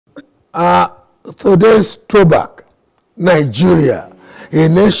Today's throwback, Nigeria, a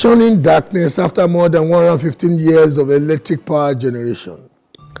nation in darkness after more than 115 years of electric power generation.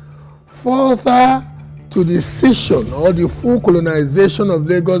 Further to the cession or the full colonization of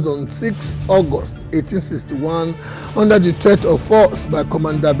Lagos on 6 August 1861 under the threat of force by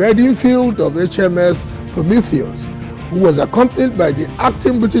Commander Bedingfield of HMS Prometheus, who was accompanied by the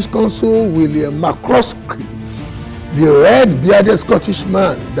acting British consul William McCloskey, the red-bearded Scottish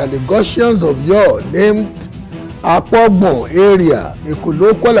man that the Lagosians of yore named Apogbon area, a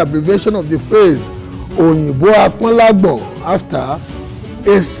colloquial abbreviation of the phrase Oyinbo Aponlagbon, after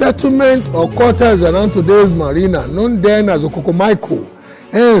a settlement or quarters around today's marina, known then as Okokomaiko.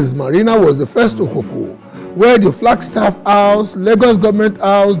 Hence, marina was the first Okoko, where the Flagstaff House, Lagos Government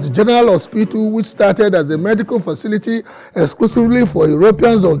House, the General Hospital, which started as a medical facility exclusively for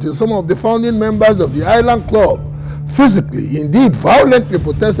Europeans until some of the founding members of the Island Club physically, indeed violently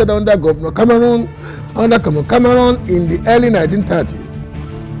protested under Governor Cameron, in the early 1930s.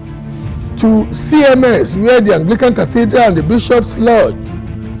 To CMS, where the Anglican Cathedral and the Bishop's Lodge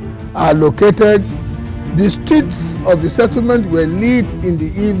are located, the streets of the settlement were lit in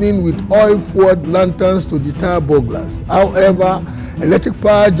the evening with oil-fueled lanterns to deter burglars. However, electric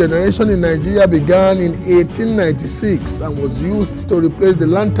power generation in Nigeria began in 1896 and was used to replace the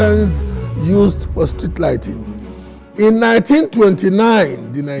lanterns used for street lighting. In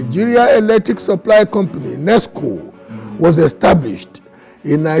 1929, the Nigeria Electric Supply Company, NESCO, was established.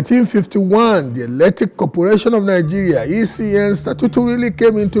 In 1951, the Electric Corporation of Nigeria, ECN, statutorily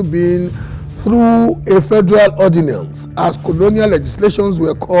came into being through a federal ordinance, as colonial legislations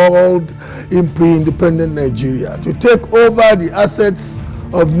were called in pre-independent Nigeria, to take over the assets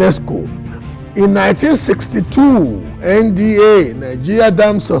of NESCO. In 1962, NDA, Nigeria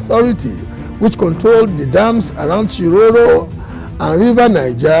Dams Authority, which controlled the dams around Chiroro and River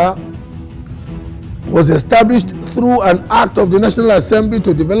Niger, was established through an act of the National Assembly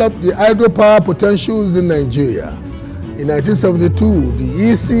to develop the hydropower potentials in Nigeria. In 1972, the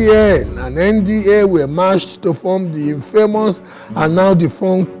ECN and NDA were merged to form the infamous and now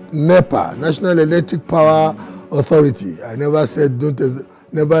defunct NEPA, National Electric Power Authority. I never said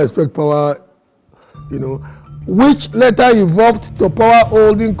never expect power, which later evolved to Power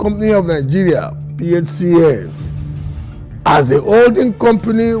Holding Company of Nigeria, PHCN, as a holding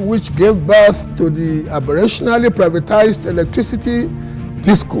company which gave birth to the aberrationally privatized electricity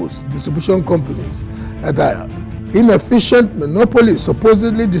discos, distribution companies, that are inefficient monopolies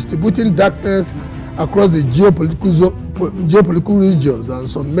supposedly distributing darkness across the geopolitical regions and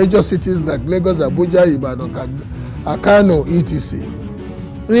some major cities like Lagos, Abuja, Ibadan, Kano, etc.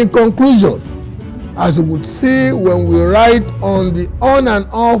 In conclusion, as you would see when we write on the on and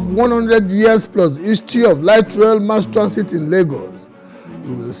off 100 years plus history of light rail mass transit in Lagos,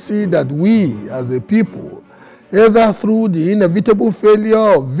 you will see that we as a people, either through the inevitable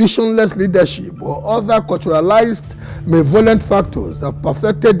failure of visionless leadership or other culturalized malevolent factors, have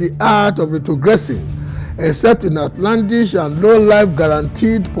perfected the art of retrogressing, except in outlandish and low-life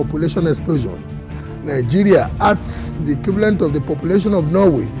guaranteed population explosion. Nigeria adds the equivalent of the population of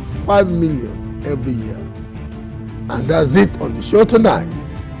Norway, 5 million. Every year. And that's it on the show tonight.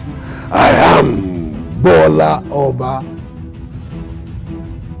 I am Bola Oba.